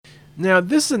Now,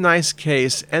 this is a nice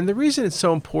case, and the reason it's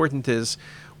so important is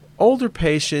older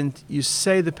patient, you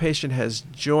say the patient has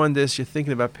jaundice, you're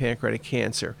thinking about pancreatic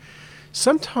cancer.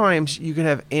 Sometimes you can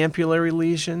have ampullary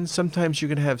lesions, sometimes you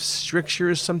can have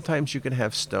strictures, sometimes you can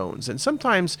have stones. And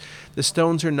sometimes the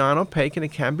stones are non-opaque and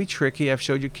it can be tricky. I've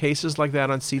showed you cases like that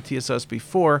on CTisus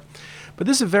before. But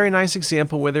this is a very nice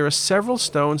example where there are several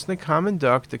stones in the common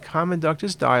duct. The common duct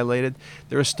is dilated.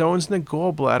 There are stones in the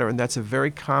gallbladder, and that's a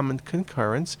very common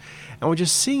concurrence. And what you're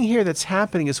seeing here that's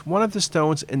happening is one of the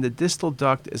stones in the distal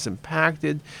duct is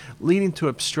impacted, leading to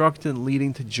obstruction,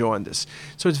 leading to jaundice.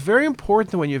 So it's very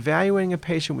important that when you're evaluating a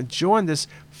patient with jaundice,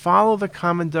 follow the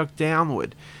common duct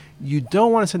downward. You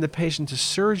don't want to send the patient to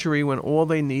surgery when all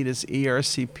they need is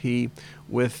ERCP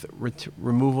with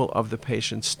removal of the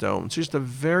patient's stone. So just a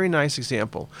very nice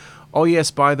example. Oh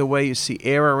yes, by the way, you see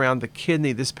air around the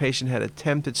kidney. This patient had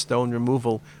attempted stone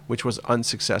removal, which was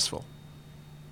unsuccessful.